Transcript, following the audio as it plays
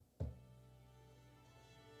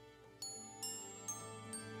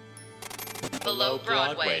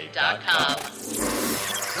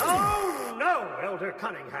belowbroadway.com. No, Elder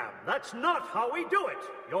Cunningham. That's not how we do it.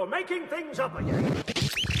 You're making things up again.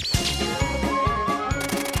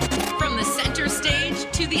 From the center stage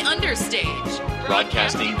to the understage.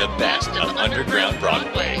 Broadcasting the best of underground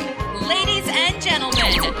Broadway. Ladies and gentlemen.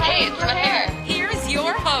 Hey, it's my hair. Here's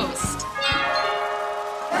your host.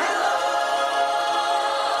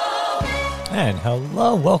 And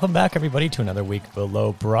hello, welcome back everybody to another week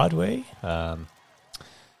below Broadway.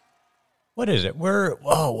 What is it? We're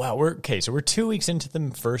 2 weeks into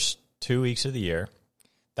the first 2 weeks of the year.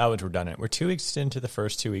 That was redundant. We're 2 weeks into the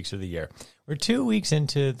first 2 weeks of the year. We're 2 weeks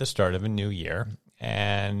into the start of a new year,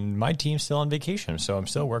 and my team's still on vacation, so I'm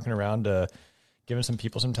still working around giving some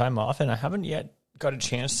people some time off, and I haven't yet got a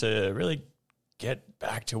chance to really get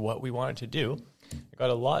back to what we wanted to do. I got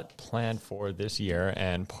a lot planned for this year,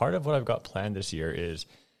 and part of what I've got planned this year is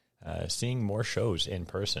seeing more shows in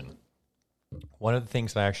person. One of the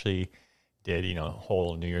things that I actually did,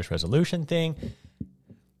 whole New Year's resolution thing,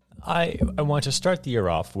 I want to start the year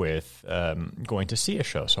off with going to see a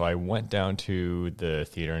show. So I went down to the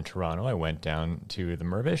theater in Toronto. I went down to the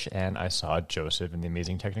Mirvish, and I saw Joseph and the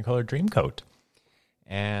Amazing Technicolor Dreamcoat.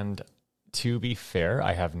 And to be fair,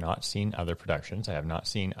 I have not seen other productions. I have not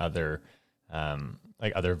seen other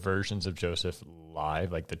other versions of Joseph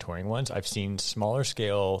live, like the touring ones. I've seen smaller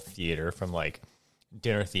scale theater from like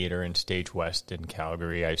Dinner Theater and Stage West in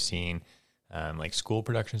Calgary. I've seen school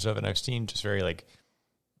productions of it. And I've seen just very I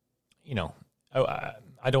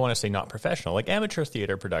don't want to say not professional, like amateur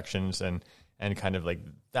theater productions and kind of like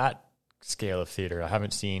that scale of theater. I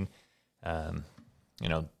haven't seen, the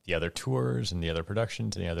other tours and the other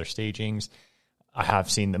productions and the other stagings. I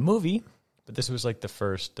have seen the movie, but this was like the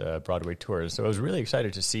first Broadway tour. So I was really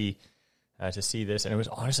excited to see this. And it was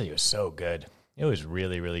so good. It was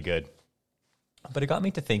really, really good. But it got me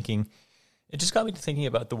to thinking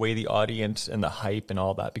about the way the audience and the hype and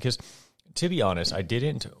all that, because to be honest, I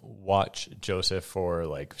didn't watch Joseph for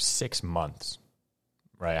like 6 months,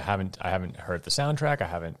 right? I haven't heard the soundtrack. I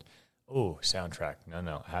haven't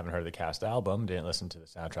heard the cast album. Didn't listen to the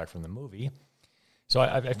soundtrack from the movie. So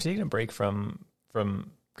I've taken a break from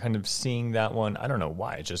kind of seeing that one. I don't know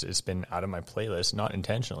why. It's been out of my playlist, not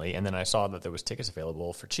intentionally. And then I saw that there was tickets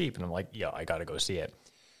available for cheap, and I'm like, I got to go see it.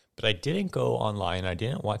 But I didn't go online. I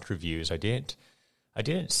didn't watch reviews. I didn't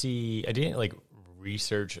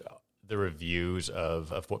research the reviews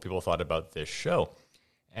of what people thought about this show.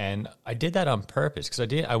 And I did that on purpose because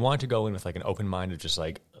I wanted to go in with like an open mind of just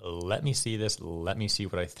like, let me see this, let me see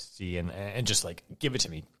what I see, and just like give it to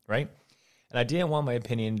me, right? And I didn't want my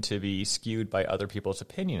opinion to be skewed by other people's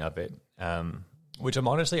opinion of it, which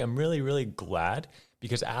I'm really, really glad,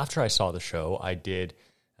 because after I saw the show, I did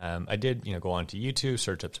go onto YouTube,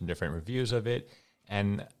 search up some different reviews of it,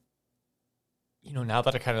 and now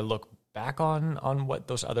that I kind of look back on what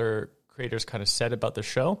those other creators kind of said about the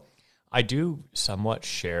show, I do somewhat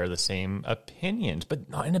share the same opinions, but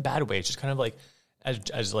not in a bad way. It's just kind of like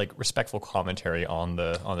as like respectful commentary on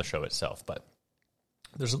the show itself. But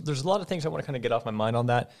there's a lot of things I want to kind of get off my mind on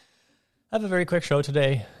that. I have a very quick show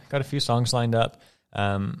today. Got a few songs lined up.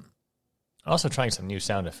 Also trying some new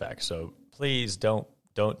sound effects. So please don't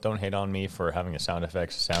hate on me for having a sound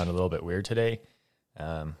effects sound a little bit weird today.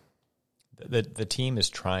 The team is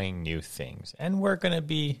trying new things, and we're going to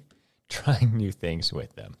be trying new things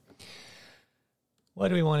with them. What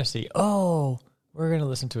do we want to see? Oh, we're going to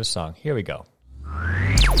listen to a song. Here we go.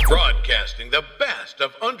 Broadcasting the best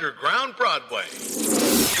of underground Broadway.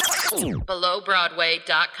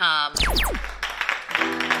 belowbroadway.com.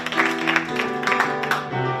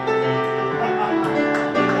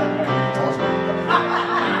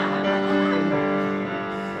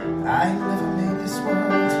 I never made this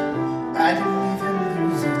world, I didn't even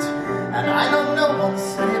lose it, and I don't know what to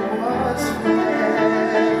say it was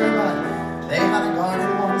fair, but they had a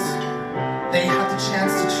garden once, they had the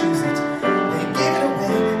chance to choose it, they gave it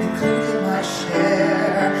away, including my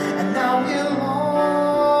share, and now we're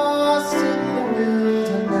lost in the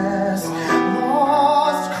wilderness,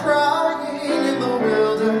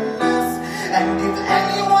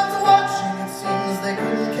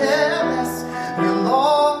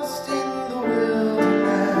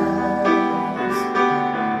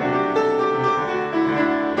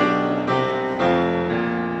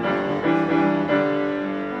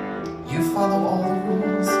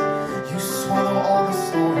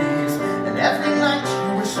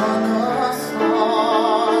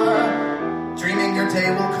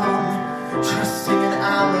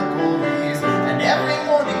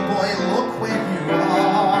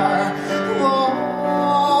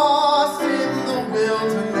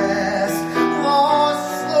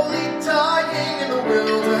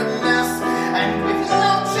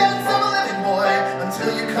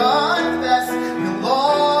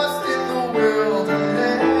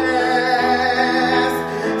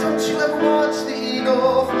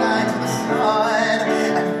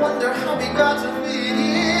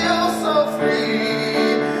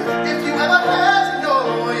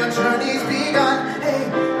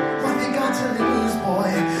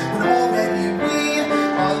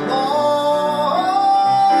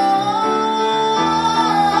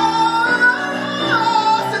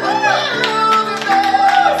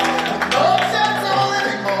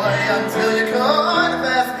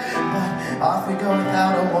 Off we go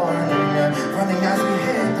without a warning, running as we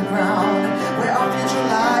hit the ground. Where our future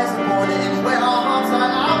lies are born in, where our hearts are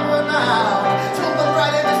outward bound. Till the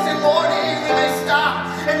bright and distant morning we may stop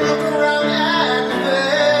and look around, and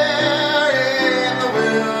there in the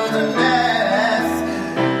wilderness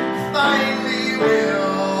finally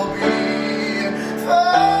we'll be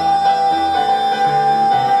found.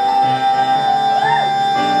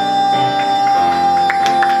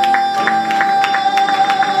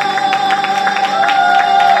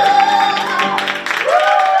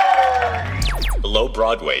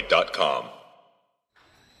 BelowBroadway.com.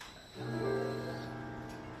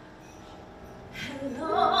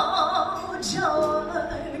 Hello,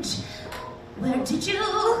 George. Where did you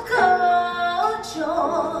go,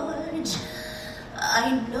 George?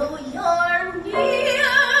 I know you're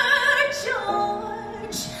near,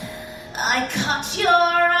 George. I caught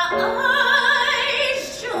your eyes,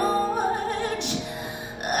 George.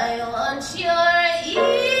 I want your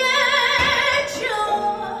ear,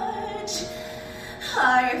 George.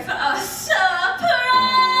 I've a surprise,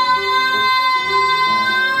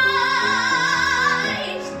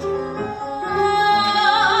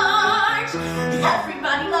 George.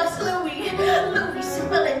 Everybody loves Louis. Louis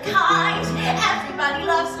simple and kind. Everybody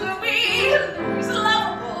loves Louis. Louis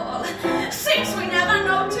lovable. Since we never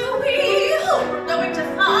know, do we, who we're going to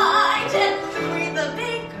find? And Louis the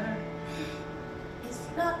baker is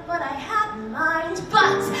not what I had in mind.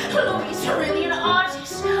 But Louis is really an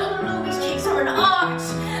artist. Louis cakes are an art.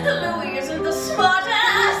 Louis isn't the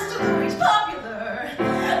smartest. Louis is popular.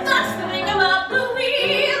 That's the thing about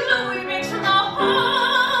Louis. Louis makes from the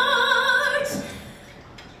heart.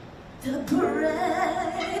 The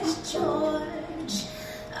bread, George.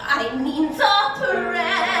 I mean the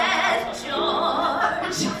bread,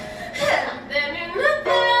 George. And then in the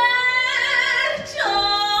bed,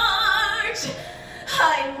 George. I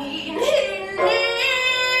mean he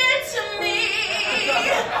needs me.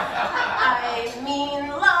 I mean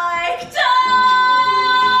like George.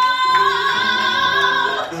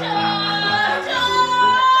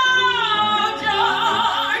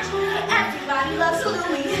 Everybody loves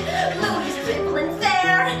Louis. Louis is simple and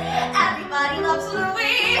fair. Everybody loves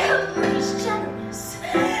Louis. Louis is generous.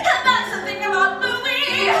 And that's the thing about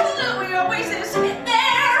Louis. Louis always is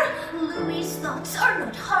there. Louis' thoughts are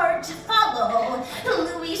not hard to follow.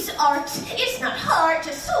 Louis' art is not hard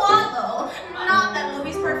to swallow. Not that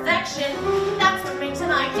Louis' perfection, that's what makes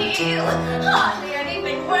an ideal. Hardly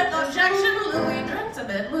anything worth objection. Louis drinks a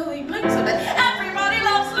bit, Louis blinks a bit. Everybody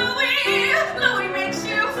loves Louis. Louis makes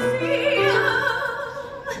you feel.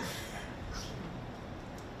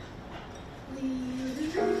 We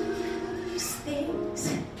lose things,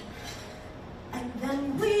 and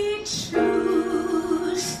then we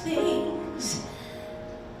choose things.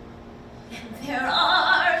 And there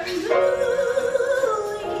are Louis,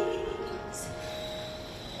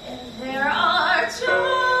 and there are Georges.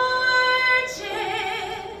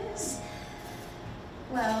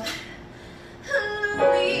 Well,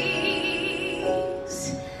 Louise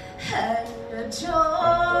and George,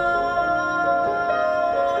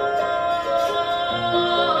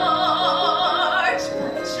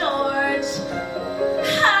 but George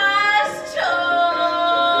has George,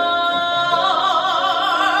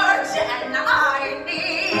 and I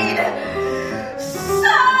need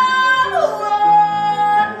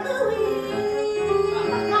someone, Louis.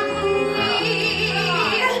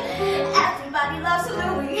 Everybody loves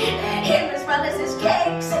Louis, him as well as his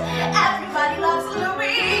cakes. Everybody loves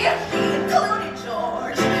Louis, me included,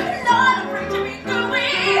 George. Not afraid to be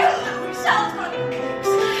Louis. Louis sells funny cakes.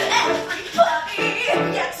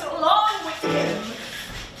 Everybody gets along with him.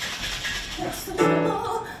 What's the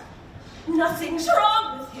trouble? Nothing's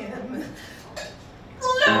wrong with him.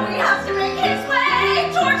 Louis has to make his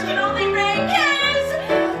way. George can only make his.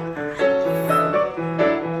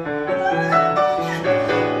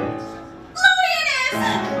 Louis it is.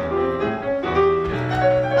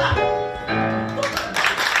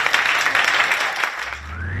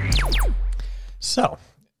 So,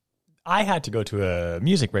 I had to go to a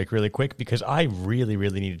music break really quick because I really,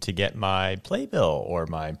 really needed to get my playbill or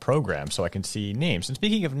my program so I can see names. And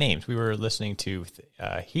speaking of names, we were listening to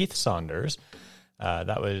Heath Saunders.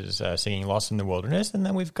 That was singing Lost in the Wilderness. And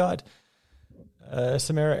then we've got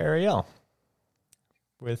Samara Ariel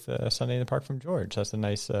with Sunday in the Park from George. That's a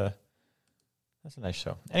nice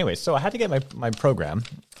show. Anyway, so I had to get my program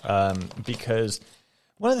because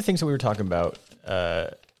one of the things that we were talking about,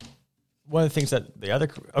 one of the things that the other...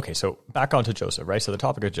 Okay, so back onto Joseph, right? So the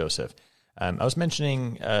topic of Joseph. I was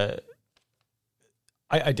mentioning...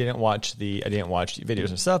 I didn't watch videos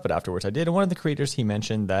and stuff, but afterwards I did. And one of the creators, he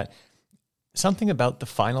mentioned that something about the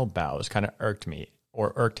final bows kind of irked me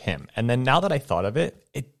or irked him. And then now that I thought of it,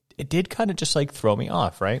 it did kind of just like throw me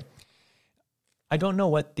off, right? I don't know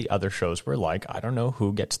what the other shows were like. I don't know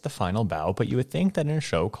who gets the final bow, but you would think that in a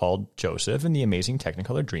show called Joseph and the Amazing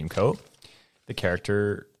Technicolor Dreamcoat, the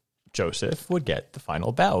character Joseph would get the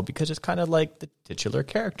final bow because it's kind of like the titular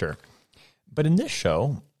character. But in this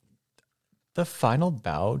show, the final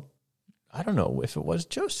bow, I don't know if it was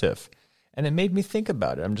Joseph. And it made me think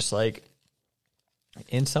about it. I'm just like,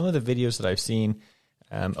 in some of the videos that I've seen,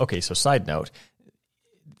 okay, so side note,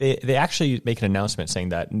 they actually make an announcement saying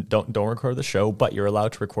that don't record the show, but you're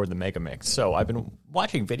allowed to record the Megamix. So I've been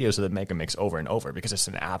watching videos of the Megamix over and over because it's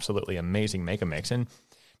an absolutely amazing Megamix. And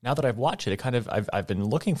now that I've watched it, I've been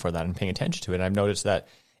looking for that and paying attention to it. And I've noticed that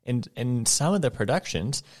in some of the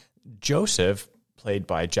productions, Joseph, played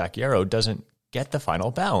by Jack Yarrow, doesn't get the final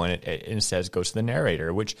bow, and it instead goes to the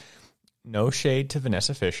narrator. Which, no shade to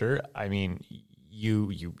Vanessa Fisher. I mean,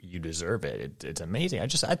 you deserve it. It's amazing.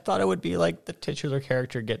 I thought it would be like the titular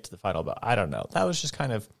character gets the final bow. I don't know. That was just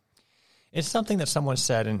kind of, it's something that someone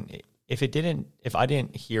said, and if I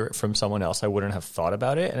didn't hear it from someone else, I wouldn't have thought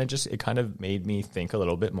about it, and it kind of made me think a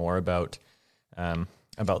little bit more about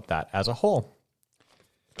that as a whole.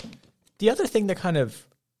 The other thing that kind of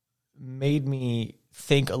made me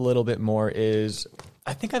think a little bit more is,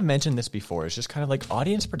 I think I've mentioned this before, it's just kind of like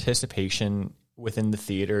audience participation within the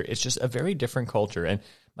theater. It's just a very different culture. And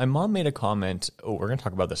my mom made a comment. Oh, we're going to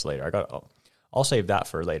talk about this later. I'll save that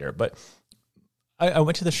for later. But I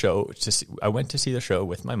went to the show I went to see the show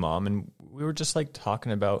with my mom, and we were just like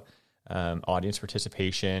talking about audience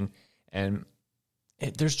participation, and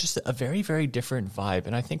there's just a very, very different vibe.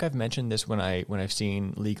 And I think I've mentioned this when I've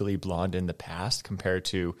seen Legally Blonde in the past compared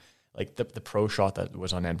to like the pro shot that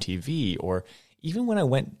was on MTV, or even when I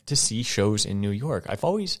went to see shows in New York. I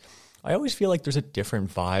always feel like there's a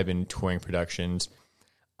different vibe in touring productions.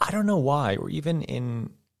 I don't know why, or even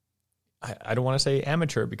in, I don't want to say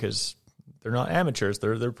amateur because they're not amateurs,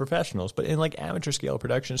 they're professionals, but in like amateur scale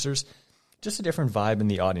productions, there's just a different vibe in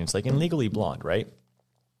the audience. Like in Legally Blonde, right?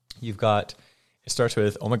 It starts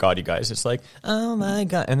with, oh my God, you guys. It's like, oh my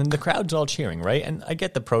God. And then the crowd's all cheering, right? And I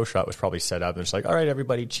get the pro shot was probably set up, and it's like, all right,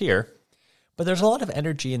 everybody cheer. But there's a lot of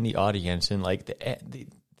energy in the audience, and like the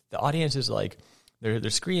audience is like, they're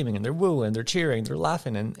screaming and they're wooing and they're cheering, they're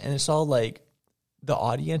laughing, and it's all like the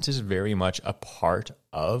audience is very much a part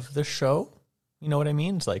of the show. You know what I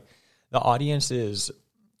mean? It's like the audience is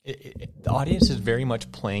very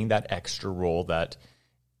much playing that extra role that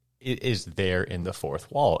is there in the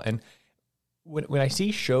fourth wall. And when I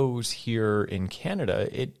see shows here in Canada,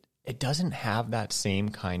 it doesn't have that same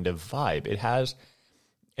kind of vibe. It has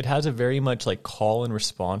a very much like call and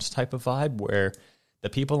response type of vibe where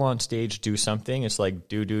the people on stage do something. It's like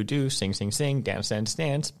do, sing, dance,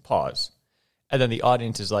 dance, pause. And then the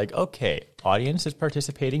audience is like, okay, audience is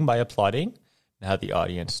participating by applauding. Now the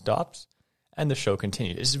audience stops and the show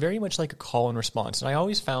continues. It's very much like a call and response. And I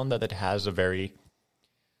always found that it has a very,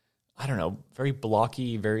 I don't know, very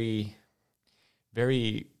blocky, very,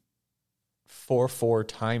 very 4/4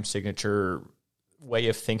 time signature way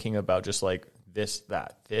of thinking about just like this,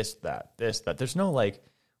 that. There's no like,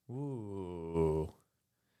 ooh.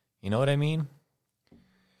 You know what I mean?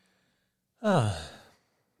 But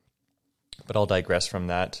I'll digress from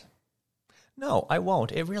that. No, I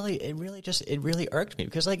won't. It really irked me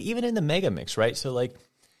because like even in the Megamix, right? So like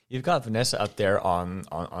you've got Vanessa up there on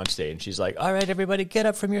stage, and she's like, all right, everybody get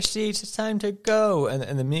up from your seats. It's time to go.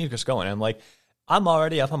 And the music's going. And I'm like, I'm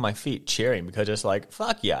already up on my feet cheering because it's like,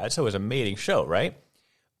 fuck yeah, it's always an amazing show, right?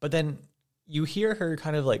 But then you hear her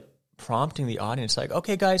kind of like prompting the audience like,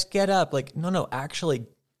 okay, guys, get up. Like, no, actually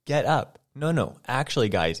get up. No, actually,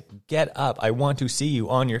 guys, get up. I want to see you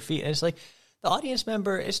on your feet. And it's like the audience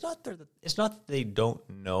member, it's not that they don't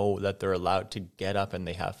know that they're allowed to get up and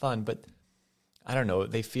they have fun, but I don't know.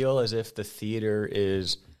 They feel as if the theater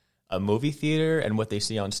is a movie theater and what they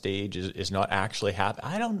see on stage is not actually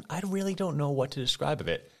happening. I really don't know what to describe of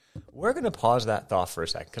it. We're going to pause that thought for a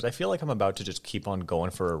second because I feel like I'm about to just keep on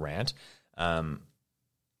going for a rant. I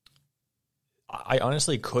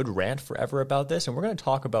honestly could rant forever about this, and we're going to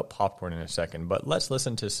talk about popcorn in a second, but let's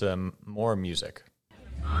listen to some more music.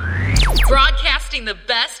 Broadcasting the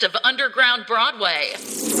best of underground Broadway.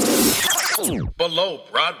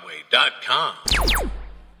 BelowBroadway.com.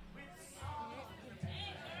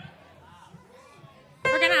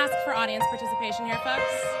 We're going to ask for audience participation here,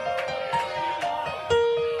 folks.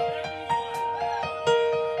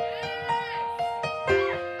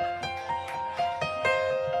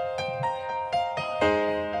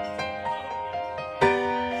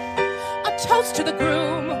 A toast to the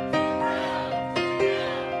groom.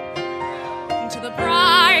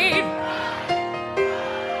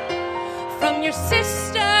 your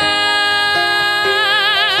sister,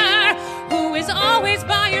 who is always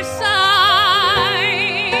by your side,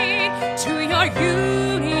 to your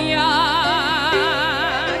union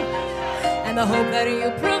and the hope that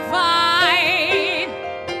you provide.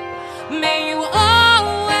 May you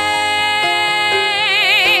always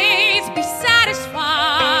be satisfied.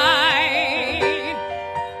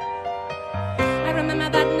 I remember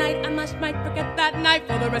that night, I might forget that night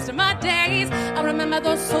for the rest of my days. I remember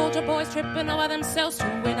those soldier boys tripping over themselves to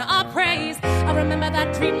win our praise. I remember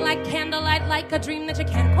that dream like candlelight, like a dream that you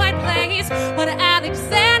can't quite place. But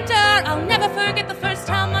Alexander, I'll never forget the first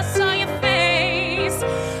time I saw your face.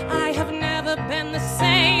 I have never been the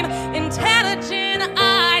same. Intelligent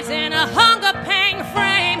eyes in a hunger pang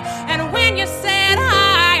frame. And when you said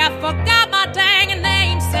hi, I forgot my dang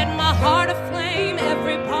name. Set my heart aflame,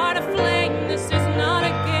 every part aflame. This is not a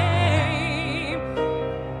game.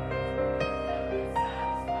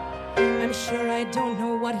 I'm sure I don't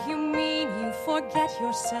know what you mean. You forget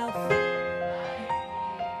yourself.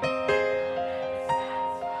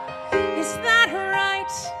 Is that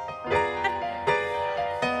right?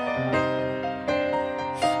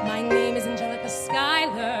 My name is Angelica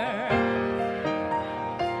Schuyler.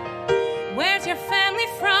 Where's your family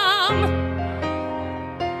from?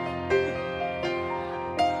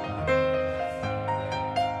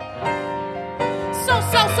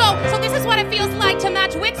 So this is what it feels like to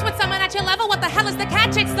match wits with someone at your level. What the hell is the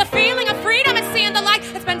catch? It's the feeling of freedom and seeing the light.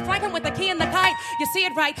 It's Ben Franklin with the key and the kite. You see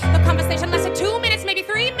it right. The conversation lasted 2 minutes, maybe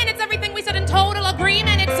 3 minutes. Everything we said in total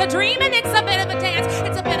agreement. It's a dream and it's a bit of a dance.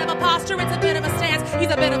 It's a bit of a posture, it's a bit of a stance.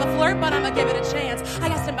 He's a bit of a flirt, but I'ma give it a chance. I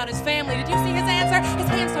asked him about his family. Did you see his answer? His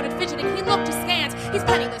hands started fidgeting. He looked askance. He's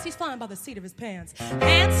penniless. He's flying by the seat of his pants.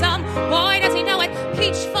 Handsome, boy, does he know it.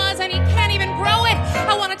 Peach fuzz, and he can't even grow it.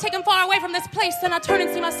 I want to take him far away from this place. Then I turn and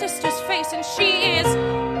see my sister's face, and she is.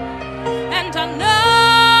 And I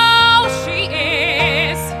know she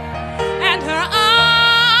is. And her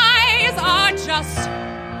eyes are just.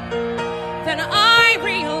 Then I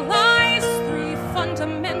realize 3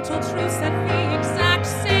 fundamental truths at the exact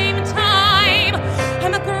same time.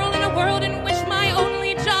 I'm a girl in a world in which my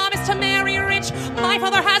only job is to marry rich. My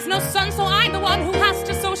father has no son, so I'm the one who has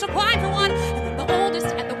to social climb for one. And I'm the oldest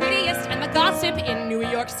and the wittiest, and the gossip in New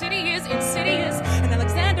York City is insidious. And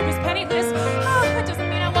Alexander is penniless. Oh, that doesn't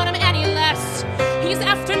mean I want him any less. He's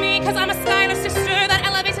after me because I'm a Schuyler sister. That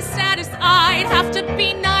elevates his status. I'd have to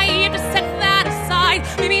be naive to set that aside.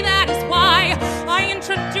 Maybe that is why I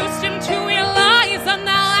introduced him to Eliza.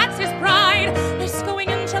 Now that's his pride. Nice going,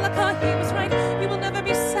 Angelica. He was right. You will never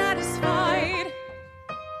be satisfied.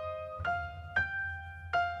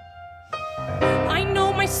 I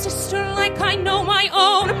know my sister like I know my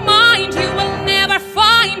own mind. You will never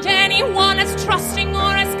find anyone as trusting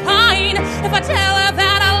or as kind. If I tell her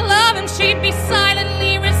that I love him, she'd be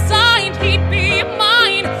silently resigned. He'd be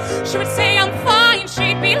mine. She would say I'm fine.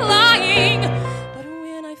 She'd be lying. But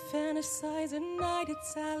when I fantasize at night,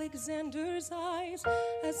 it's Alexander's eyes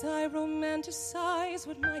as I romanticize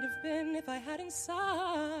what might have been if I hadn't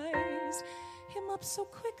sized him up so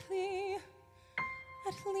quickly.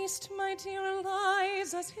 At least, my dear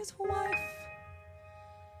Eliza's his wife.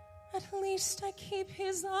 At least I keep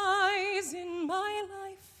his eyes in my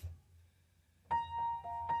life.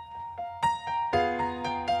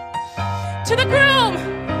 To the groom,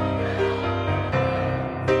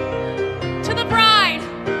 to the bride,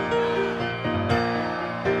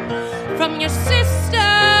 from your sister,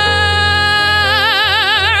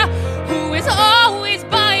 who is always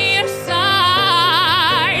by your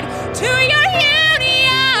side, to your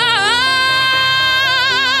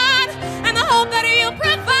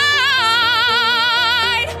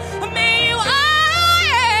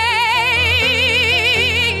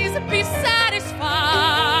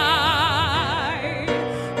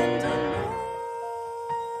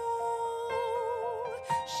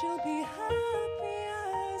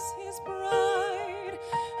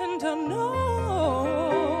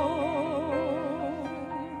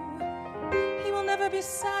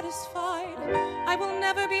satisfied. I will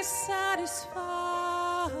never be satisfied.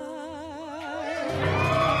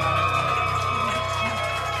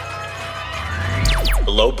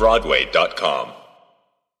 BelowBroadway.com.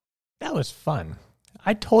 That was fun.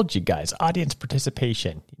 I told you guys, audience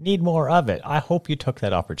participation. You need more of it. I hope you took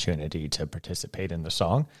that opportunity to participate in the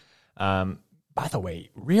song. By the way,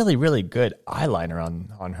 really, really good eyeliner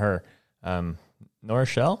on her. Nora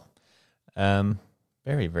Shell.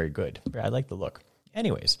 Very, very good. I like the look.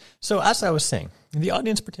 Anyways, so as I was saying, the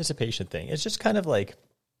audience participation thing is just kind of like,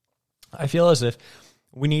 I feel as if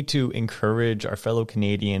we need to encourage our fellow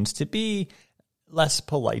Canadians to be less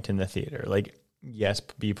polite in the theater. Like, yes,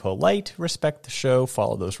 be polite, respect the show,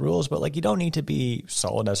 follow those rules, but like you don't need to be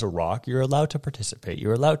solid as a rock. You're allowed to participate.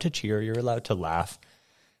 You're allowed to cheer. You're allowed to laugh.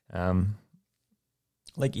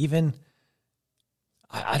 Like even,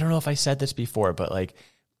 I don't know if I said this before, but like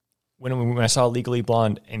when I saw Legally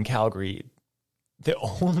Blonde in Calgary, the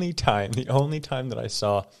only time that I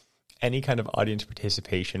saw any kind of audience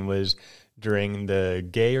participation was during the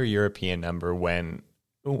gay or European number when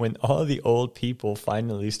all the old people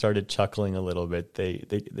finally started chuckling a little bit.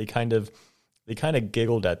 They kind of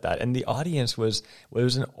giggled at that, and the audience was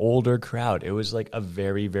an older crowd. It was like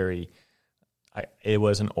a it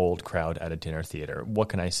was an old crowd at a dinner theater. What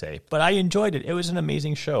can I say? But I enjoyed it. It was an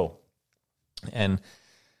amazing show, and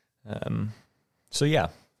so yeah.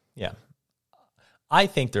 I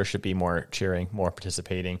think there should be more cheering, more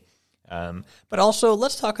participating. But also,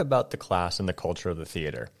 let's talk about the class and the culture of the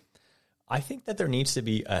theater. I think that there needs to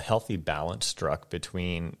be a healthy balance struck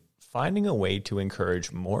between finding a way to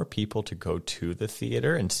encourage more people to go to the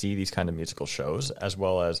theater and see these kind of musical shows, as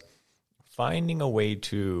well as finding a way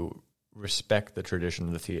to respect the tradition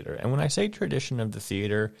of the theater. And when I say tradition of the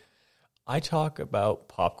theater, I talk about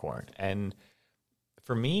popcorn. And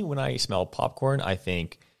for me, when I smell popcorn, I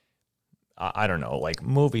think, I don't know, like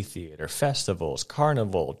movie theater, festivals,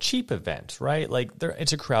 carnival, cheap events, right? Like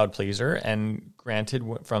it's a crowd pleaser. And granted,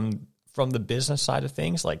 from the business side of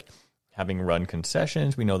things, like having run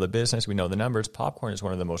concessions, we know the business, we know the numbers. Popcorn is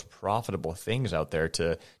one of the most profitable things out there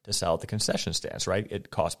to sell at the concession stands, right? It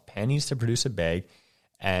costs pennies to produce a bag.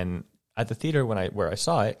 And at the theater where I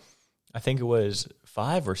saw it, I think it was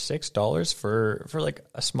 $5 or $6 for like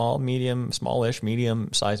a smallish,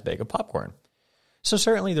 medium-sized bag of popcorn. So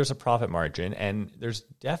certainly there's a profit margin, and there's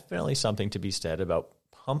definitely something to be said about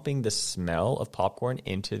pumping the smell of popcorn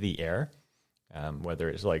into the air, whether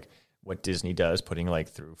it's like what Disney does, putting like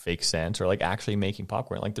through fake scents, or like actually making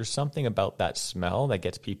popcorn. Like there's something about that smell that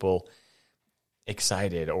gets people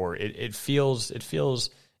excited, or it feels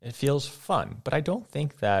fun. But I don't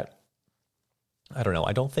think that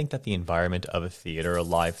the environment of a theater, a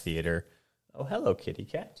live theater, oh, hello, kitty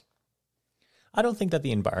cat. I don't think that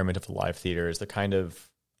the environment of a live theater is the kind of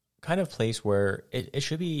place where it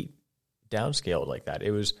should be downscaled like that.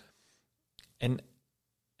 It was, and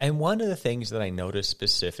one of the things that I noticed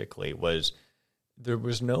specifically was there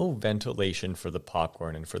was no ventilation for the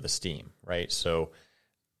popcorn and for the steam, right? So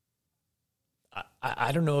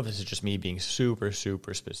I don't know if this is just me being super,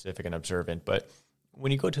 super specific and observant, but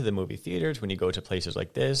when you go to the movie theaters, when you go to places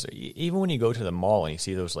like this, even when you go to the mall and you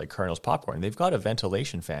see those like Colonel's popcorn, they've got a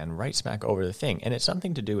ventilation fan right smack over the thing. And it's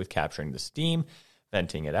something to do with capturing the steam,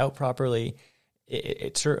 venting it out properly.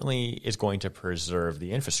 It certainly is going to preserve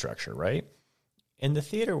the infrastructure, right? In the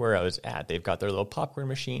theater where I was at, they've got their little popcorn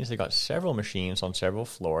machines. They've got several machines on several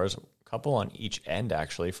floors, a couple on each end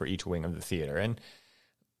actually for each wing of the theater. And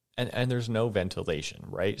there's no ventilation,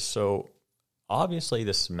 right? So obviously,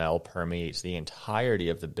 the smell permeates the entirety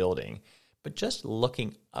of the building, but just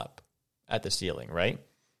looking up at the ceiling, right?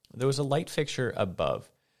 There was a light fixture above.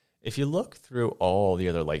 If you look through all the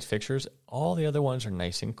other light fixtures, all the other ones are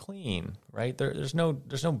nice and clean, right? There's no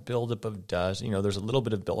buildup of dust. There's a little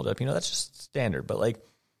bit of buildup. That's just standard. But like,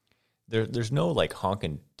 there's no like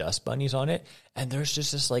honking dust bunnies on it, and there's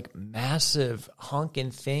just this like massive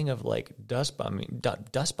honking thing of like dust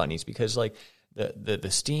bunnies because like. The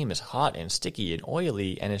steam is hot and sticky and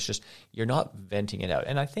oily, and it's just, you're not venting it out.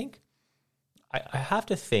 And I think, I have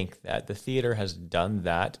to think that the theater has done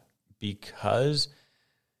that because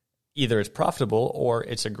either it's profitable or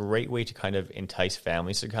it's a great way to kind of entice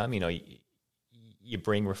families to come. You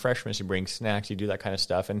bring refreshments, you bring snacks, you do that kind of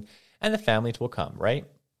stuff, and the families will come, right?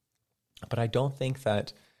 But I don't think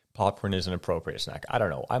that popcorn is an appropriate snack. I don't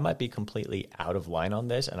know. I might be completely out of line on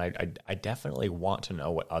this, and I definitely want to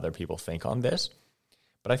know what other people think on this.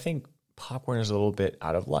 But I think popcorn is a little bit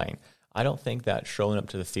out of line. I don't think that showing up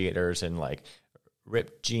to the theaters in like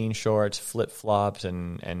ripped jean shorts, flip-flops,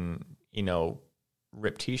 and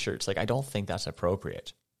ripped T-shirts, like I don't think that's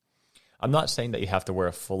appropriate. I'm not saying that you have to wear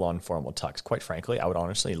a full-on formal tux. Quite frankly, I would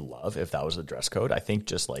honestly love if that was the dress code. I think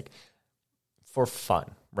just like for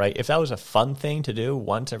fun, right? If that was a fun thing to do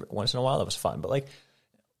once in a while, that was fun. But like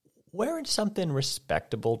wearing something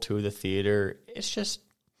respectable to the theater, it's just,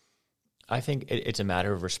 I think it's a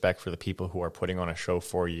matter of respect for the people who are putting on a show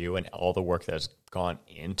for you and all the work that's gone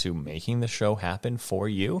into making the show happen for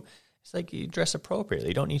you. It's like you dress appropriately.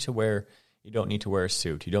 You don't need to wear a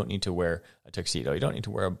suit. You don't need to wear a tuxedo. You don't need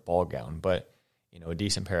to wear a ball gown. But a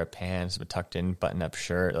decent pair of pants, a tucked in button-up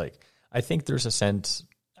shirt. Like I think there's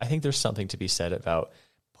something to be said about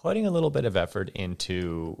putting a little bit of effort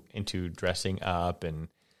into dressing up and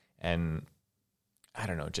I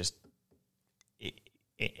don't know, just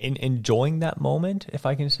enjoying that moment, if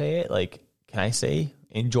I can say it. Like, can I say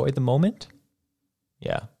enjoy the moment?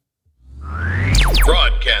 Yeah.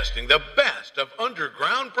 Broadcasting the best of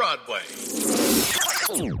underground Broadway.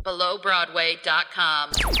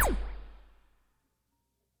 BelowBroadway.com.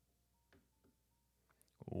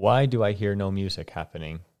 Why do I hear no music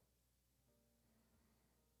happening?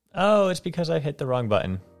 Oh, it's because I hit the wrong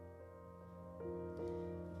button.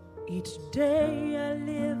 Each day I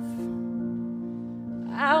live,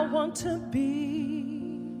 I want to be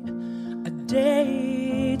a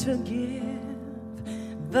day to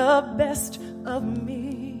give the best of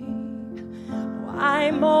me.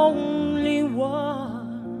 I'm only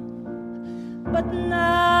one, but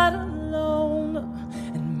not alone,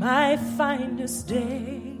 and my finest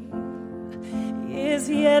day is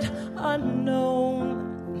yet unknown.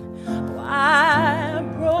 I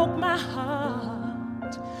broke my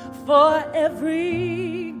heart for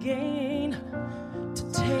every gain to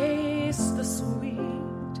taste the sweet.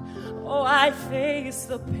 Oh, I face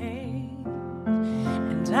the pain,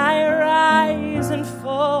 and I rise and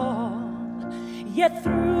fall. Yet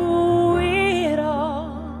through it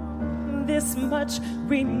all, this much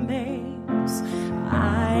remains.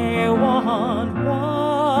 I want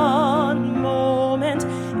one moment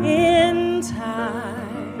in time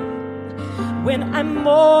when I'm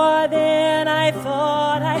more than I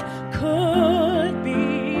thought I could be,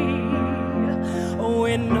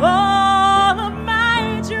 when all of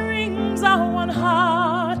my dreams are one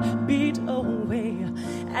heartbeat away,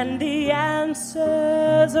 and the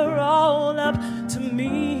answers are all up to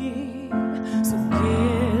me. So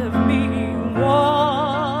give me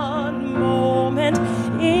one moment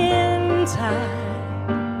in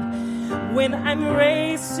time when I'm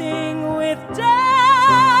racing with destiny.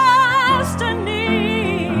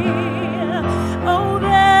 Oh,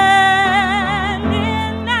 then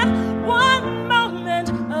in that one moment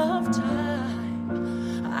of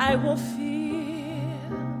time, I will feel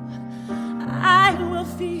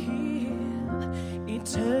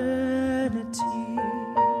eternity.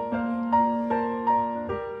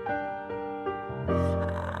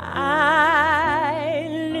 I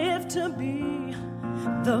live to be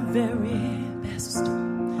the very best.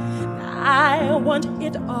 I want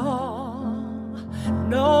it all,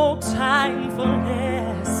 no time for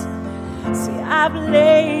less. See, I've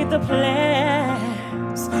laid the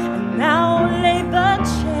plans, and now lay the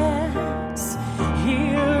chance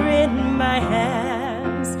here in my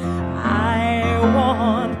hands. I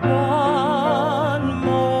want one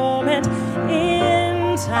moment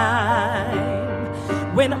in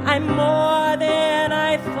time when I'm more than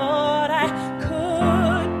I thought I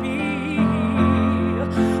could be,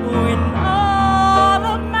 when all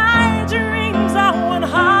of my dreams are one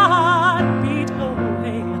heartbeat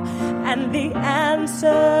away, and the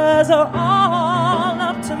answers are all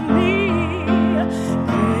up to me.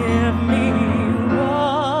 Give me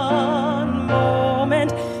one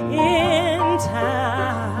moment in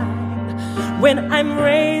time when I'm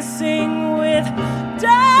racing with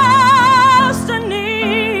destiny.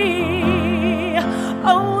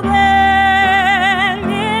 Oh, then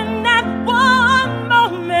in that one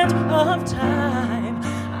moment of time,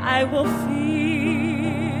 I will feel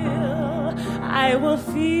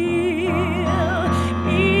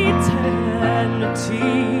eternity.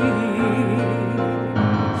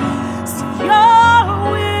 So you're a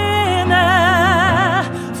winner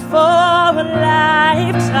for a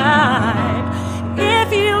lifetime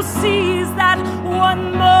if you seize that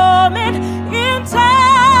one moment in time.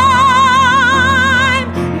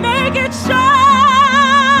 Make it shine.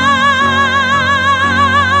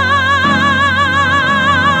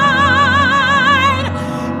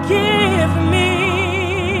 Give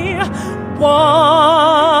me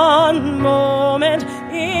one moment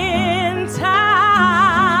in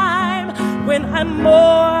time when I'm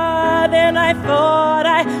more than I thought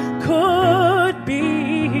I could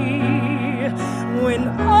be, when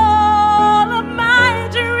all of my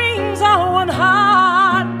dreams are one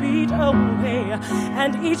heartbeat away,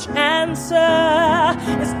 and each answer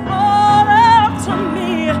is all up to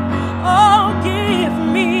me. Oh, give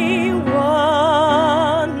me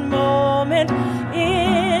one moment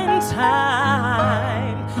in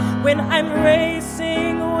time when I'm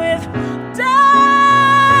racing with destiny.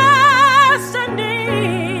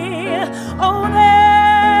 Oh,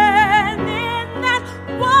 then in that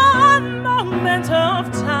one moment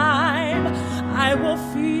of time, I will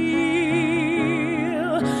feel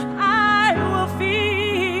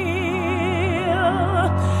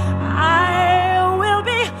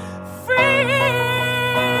be free.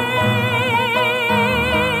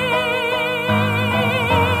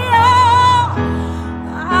 Oh,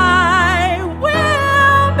 I will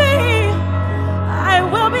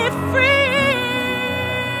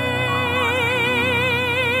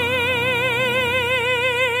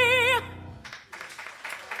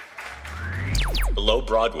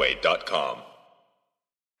undergroundbroadway.com.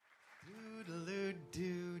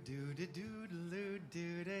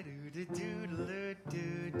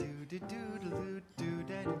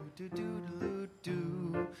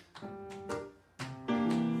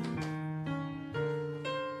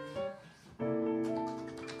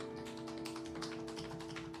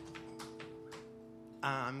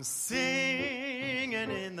 I'm singing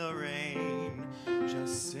in the rain,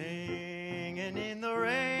 just singing in the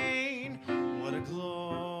rain. What a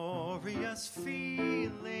glorious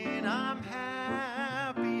feeling, I'm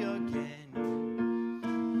happy again.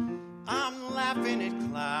 I'm laughing at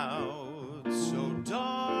clouds so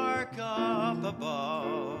dark up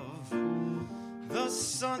above. The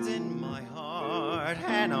sun's in my heart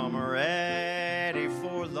and I'm ready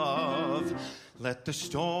for love. Let the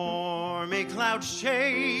stormy clouds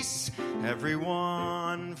chase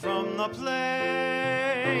everyone from the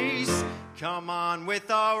place. Come on with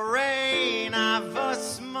the rain, I've a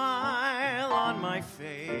smile on my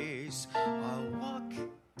face. I'll walk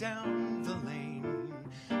down the lane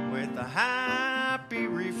with a happy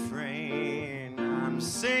refrain. I'm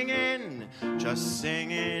singing, just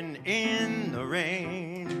singing in the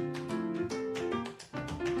rain.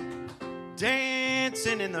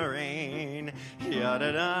 Dancing in the rain,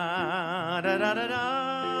 ya-da-da,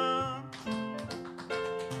 da-da-da-da.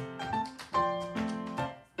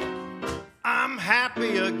 I'm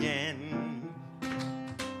happy again.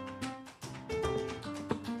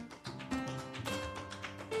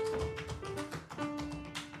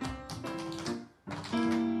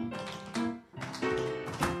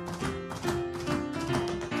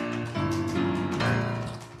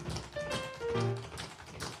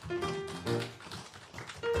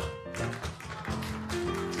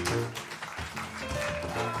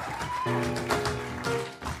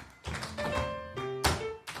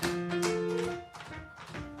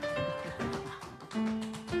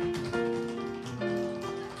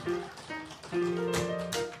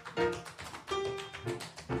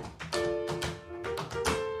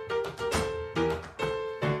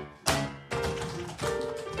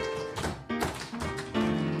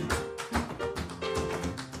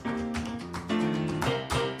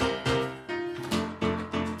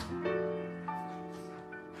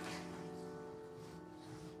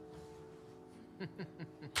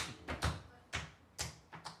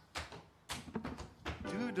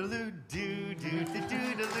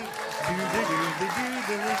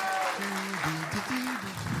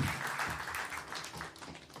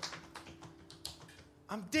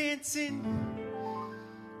 I'm dancing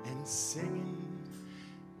and singing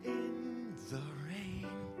in the rain.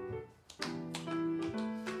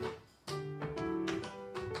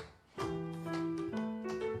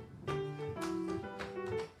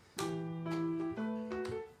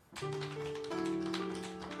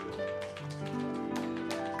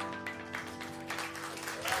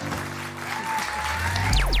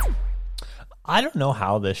 I don't know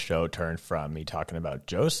how this show turned from me talking about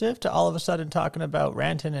Joseph to all of a sudden talking about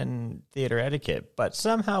Ranton and theater etiquette, but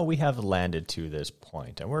somehow we have landed to this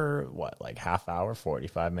point, and we're, like half hour,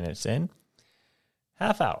 45 minutes in?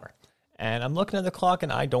 Half hour. And I'm looking at the clock,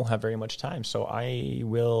 and I don't have very much time, so I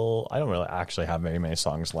don't really actually have very many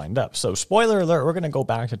songs lined up. So spoiler alert, we're going to go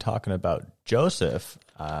back to talking about Joseph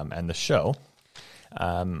and the show.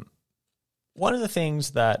 One of the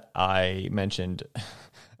things that I mentioned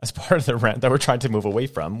as part of the rant that we're trying to move away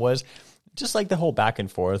from was just like the whole back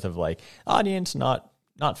and forth of like audience not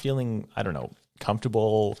feeling, I don't know,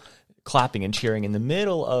 comfortable clapping and cheering in the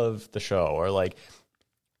middle of the show, or like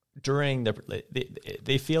during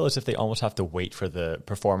they feel as if they almost have to wait for the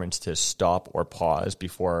performance to stop or pause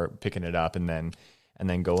before picking it up and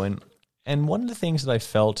then go in. And one of the things that I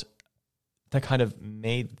felt that kind of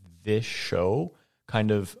made this show kind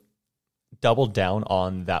of double down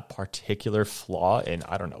on that particular flaw in,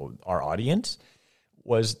 I don't know, our audience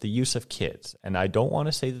was the use of kids. And I don't want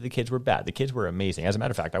to say that the kids were bad. The kids were amazing. As a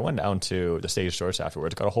matter of fact, I went down to the stage source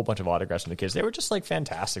afterwards, got a whole bunch of autographs from the kids. They were just like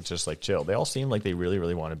fantastic, just like chill. They all seemed like they really,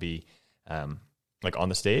 really want to be like on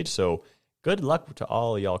the stage. So good luck to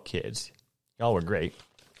all y'all kids. Y'all were great.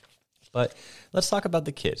 But let's talk about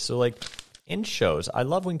the kids. So like in shows, I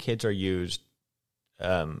love when kids are used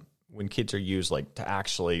like to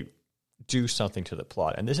actually do something to the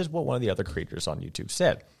plot. And this is what one of the other creators on YouTube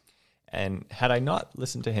said. And had I not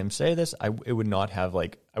listened to him say this, I would not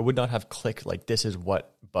have clicked like this is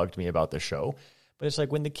what bugged me about the show. But it's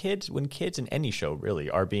like when kids in any show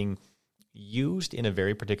really are being used in a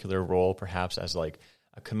very particular role, perhaps as like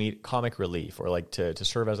a comic relief, or like to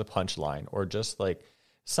serve as a punchline, or just like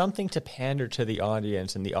something to pander to the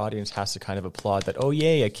audience, and the audience has to kind of applaud that, oh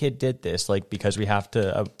yay, a kid did this, like because we have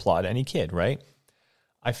to applaud any kid, right?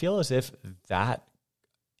 I feel as if that,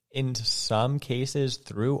 in some cases,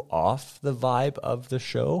 threw off the vibe of the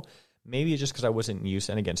show. Maybe just because I wasn't used,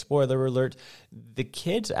 and again, spoiler alert, the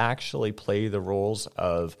kids actually play the roles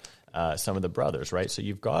of some of the brothers, right? So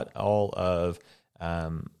you've got all of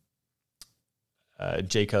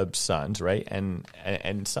Jacob's sons, right?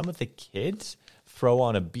 And some of the kids throw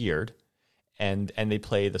on a beard and they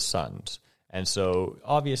play the sons. And so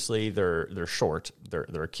obviously they're short,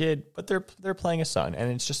 they're a kid, but they're playing a son,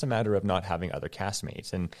 and it's just a matter of not having other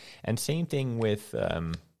castmates. And same thing with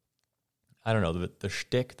I don't know, the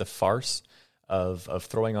shtick, the farce of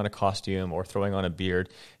throwing on a costume or throwing on a beard.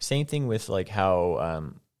 Same thing with like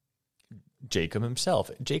how Jacob himself.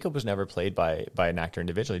 Jacob was never played by an actor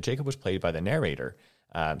individually. Jacob was played by the narrator.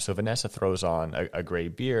 So Vanessa throws on a gray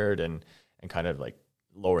beard and kind of like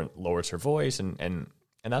lowers her voice, and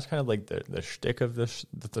that's kind of like the shtick of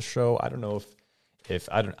the show. I don't know if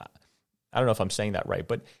I don't know if I'm saying that right,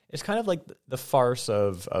 but it's kind of like the farce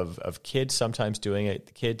of kids sometimes doing it.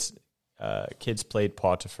 The kids played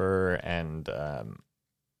Potiphar, and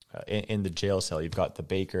in the jail cell you've got the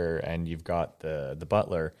baker and you've got the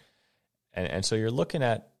butler, and so you're looking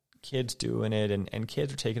at kids doing it, and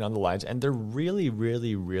kids are taking on the lines, and they're really,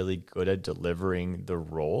 really, really good at delivering the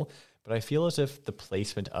role. But I feel as if the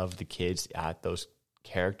placement of the kids at those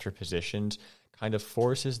character positions kind of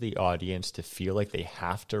forces the audience to feel like they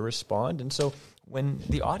have to respond. And so when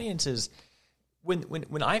the audience is,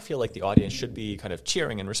 when I feel like the audience should be kind of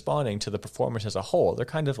cheering and responding to the performance as a whole, they're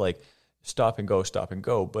kind of like stop and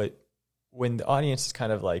go. But when the audience is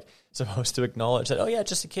kind of like supposed to acknowledge that, oh yeah,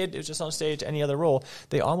 just a kid, it was just on stage, any other role,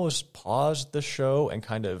 they almost pause the show and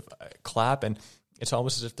kind of clap. And it's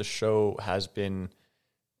almost as if the show has been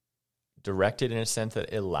directed in a sense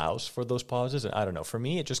that it allows for those pauses. And I don't know, for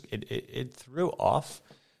me, it threw off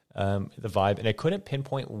the vibe, and I couldn't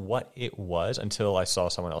pinpoint what it was until I saw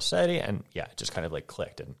someone else say it, and yeah, it just kind of like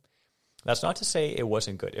clicked. And that's not to say it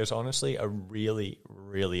wasn't good. It was honestly a really,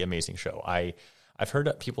 really amazing show. I've heard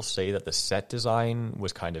people say that the set design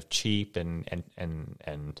was kind of cheap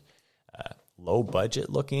and low budget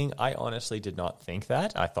looking. I honestly did not think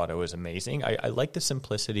that. I thought it was amazing. I like the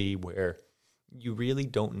simplicity where you really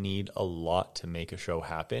don't need a lot to make a show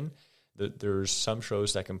happen. There's some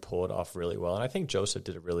shows that can pull it off really well, and I think Joseph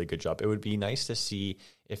did a really good job. It would be nice to see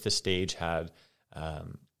if the stage had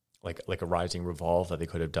like a rising revolve that they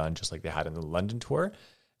could have done just like they had in the London tour,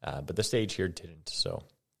 but the stage here didn't, so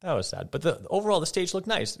that was sad. But overall, the stage looked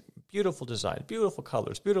nice. Beautiful design, beautiful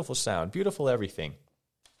colors, beautiful sound, beautiful everything.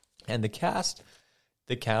 And the cast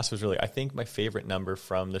was really, I think, my favorite number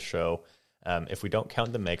from the show. If we don't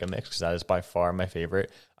count the Mega Mix, because that is by far my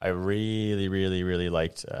favorite, I really, really, really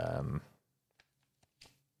liked.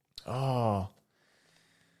 I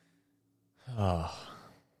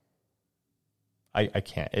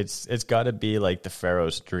can't. It's got to be like the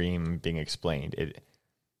Pharaoh's dream being explained.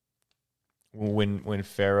 When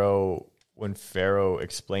Pharaoh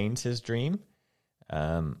explains his dream,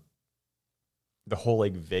 the whole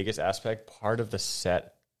like Vegas aspect, part of the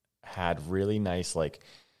set had really nice like,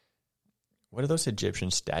 what are those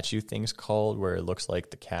Egyptian statue things called, where it looks like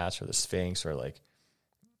the cast or the Sphinx, or like,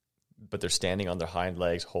 but they're standing on their hind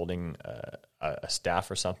legs holding a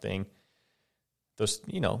staff or something. Those,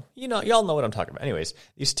 y'all know what I'm talking about. Anyways,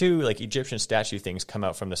 these two like Egyptian statue things come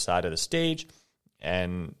out from the side of the stage,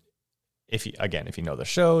 and if you know the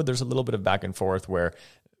show, there's a little bit of back and forth where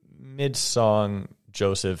mid-song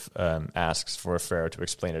Joseph asks for Pharaoh to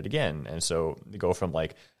explain it again, and so they go from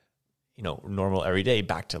like, normal everyday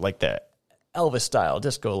back to like the Elvis style,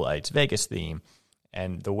 disco lights, Vegas theme.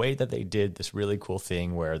 And the way that they did this really cool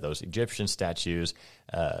thing where those Egyptian statues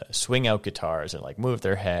swing out guitars and like move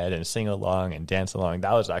their head and sing along and dance along,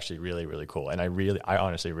 that was actually really, really cool. And I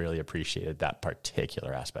honestly really appreciated that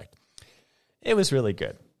particular aspect. It was really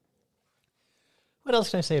good. What else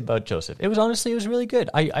can I say about Joseph? It was really good.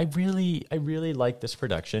 I really like this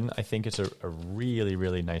production. I think it's a really,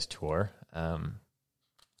 really nice tour.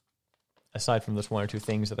 Aside from those one or two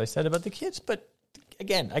things that I said about the kids, but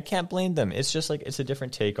again, I can't blame them. It's just like, it's a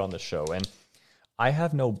different take on the show, and I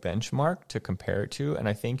have no benchmark to compare it to. And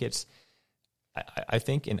I think I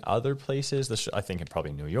think in other places, I think in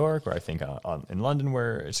probably New York, or I think in London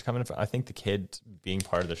where it's coming from, I think the kid being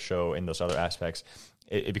part of the show in those other aspects,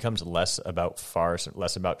 it becomes less about farce,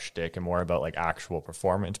 less about shtick, and more about like actual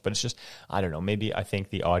performance. But it's just, I don't know, maybe I think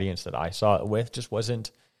the audience that I saw it with just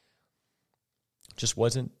wasn't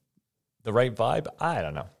the right vibe. I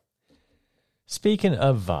don't know. Speaking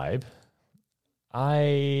of vibe,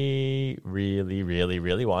 I really, really,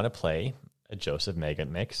 really want to play a Joseph Mega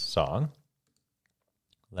Mix song.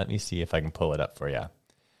 Let me see if I can pull it up for you.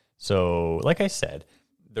 So, like I said,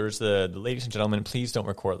 there's the ladies and gentlemen, please don't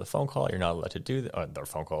record the phone call. You're not allowed to do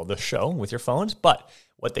the show with your phones. But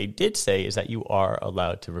what they did say is that you are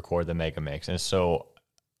allowed to record the Mega Mix. And so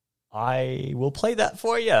I will play that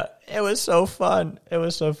for you. It was so fun.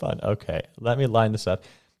 Okay, let me line this up.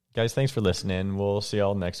 Guys, thanks for listening. We'll see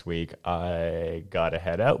y'all next week. I got to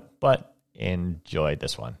head out, but enjoy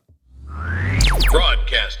this one.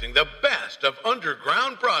 Broadcasting the best of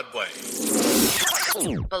underground Broadway.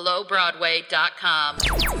 BelowBroadway.com.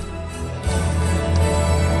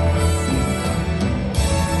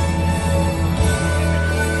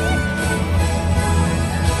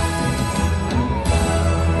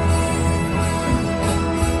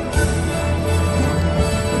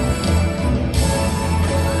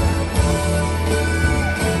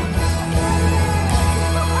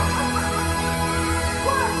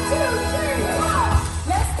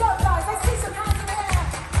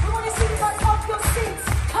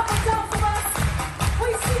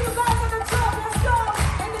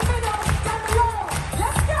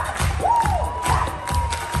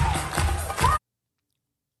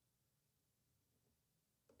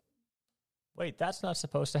 Wait, that's not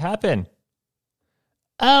supposed to happen.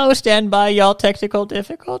 Oh, stand by, y'all. Technical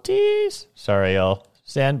difficulties. Sorry, y'all.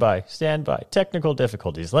 Stand by. Technical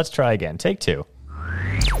difficulties. Let's try again. Take 2.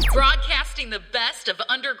 Broadcasting the best of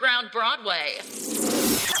underground Broadway.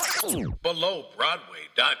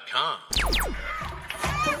 BelowBroadway.com.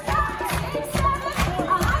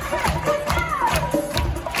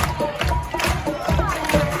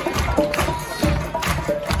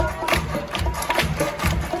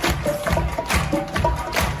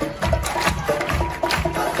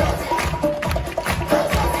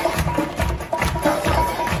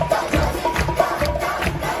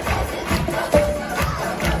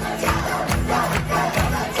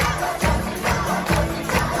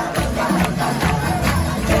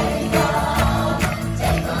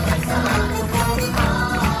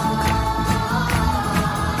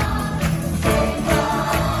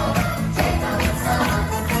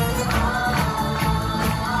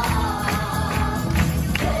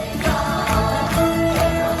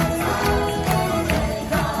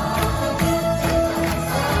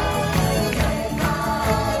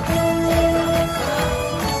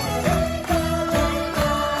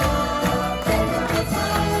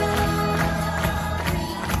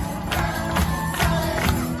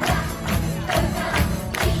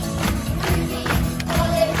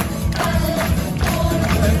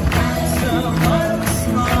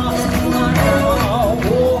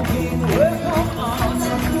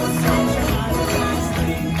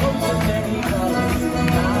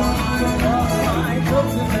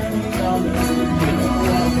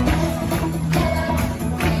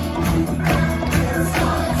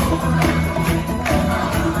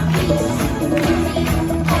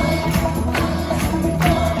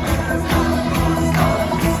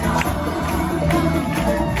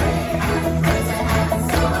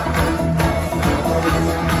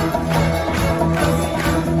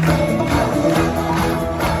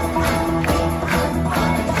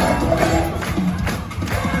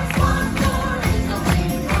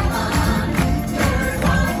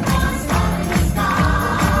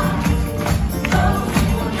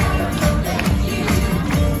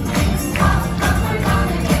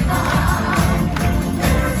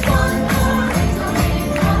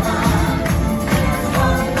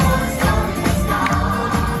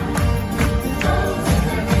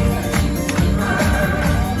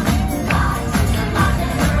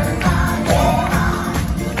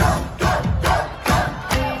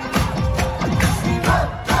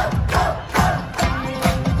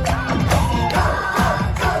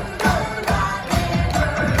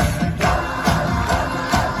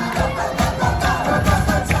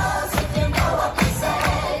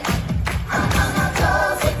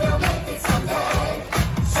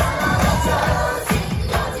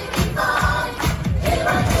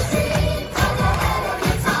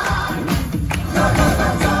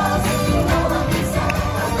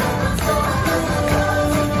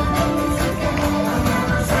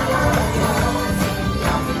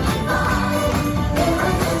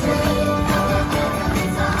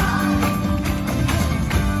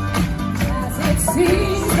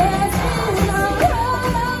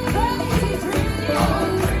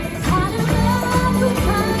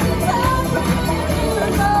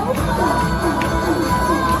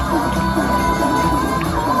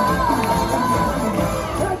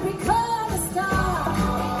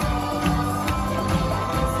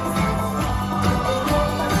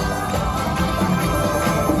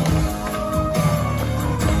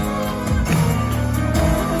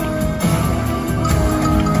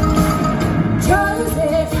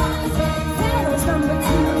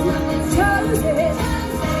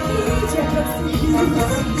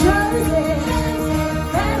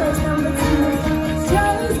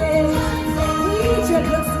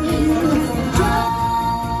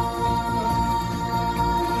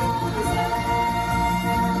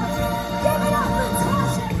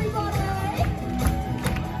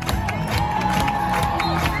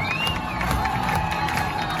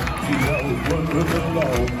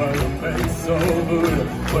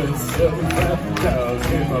 When 7 cows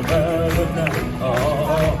came up out of night.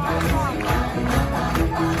 Oh.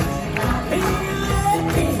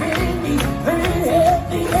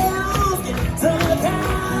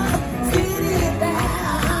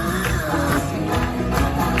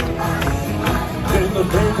 The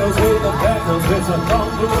bangles with the backers, it's a long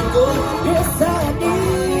way to go. Yes, I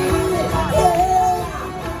did.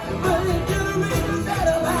 Yeah, but it didn't make me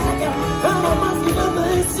better like I'm a monkey for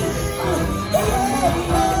myself. Yeah.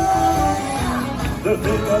 The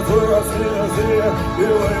fingers were upstairs here,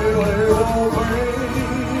 way away.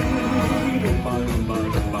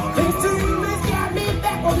 These dreamers got me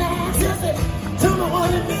back on the axis. Tell me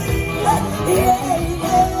what it means. Yeah.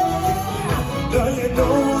 Now you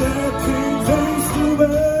know that things ain't too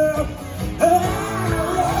bad.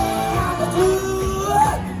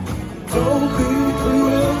 Don't be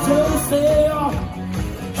cruel, just say,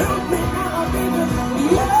 help me now, baby.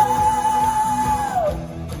 Yeah.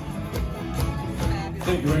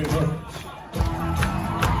 Thank you very much.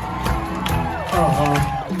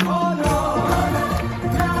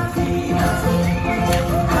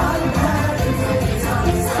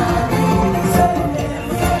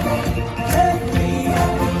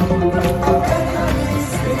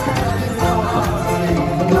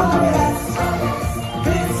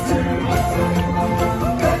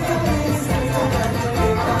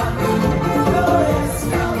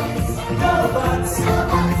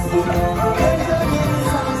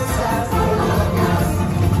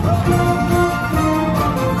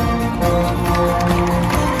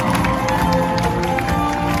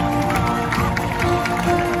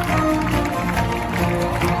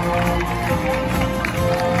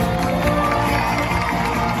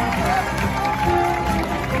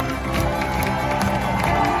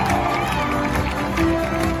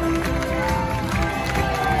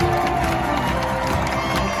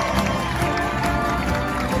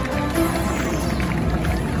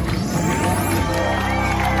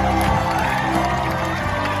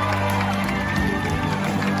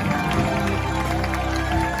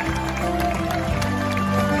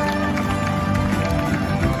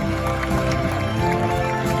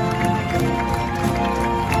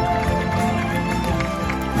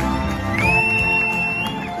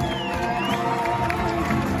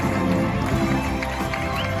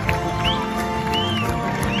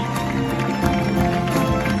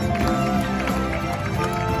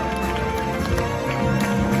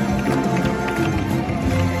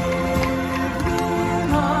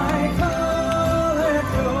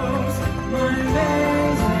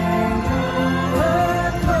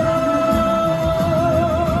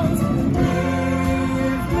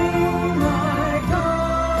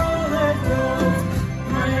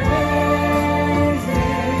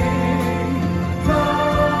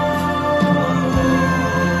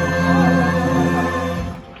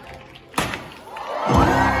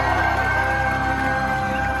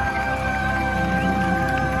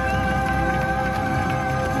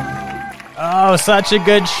 Oh, such a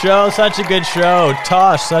good show. Such a good show.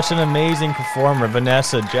 Tosh, such an amazing performer.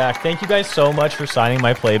 Vanessa, Jack, thank you guys so much for signing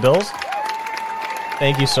my playbills.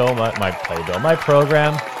 Thank you so much. My playbill, my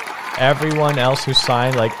program. Everyone else who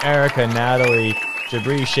signed, like Erica, Natalie,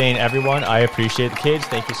 Jabri, Shane, everyone. I appreciate the kids.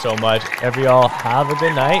 Thank you so much. Y'all have a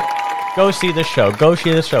good night. Go see the show. Go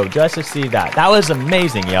see the show just to see that. That was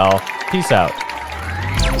amazing, y'all. Peace out.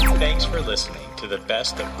 Thanks for listening to the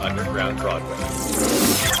best of Underground Broadway.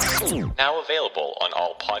 Now available on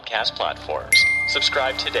all podcast platforms.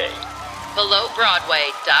 Subscribe today.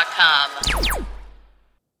 BelowBroadway.com.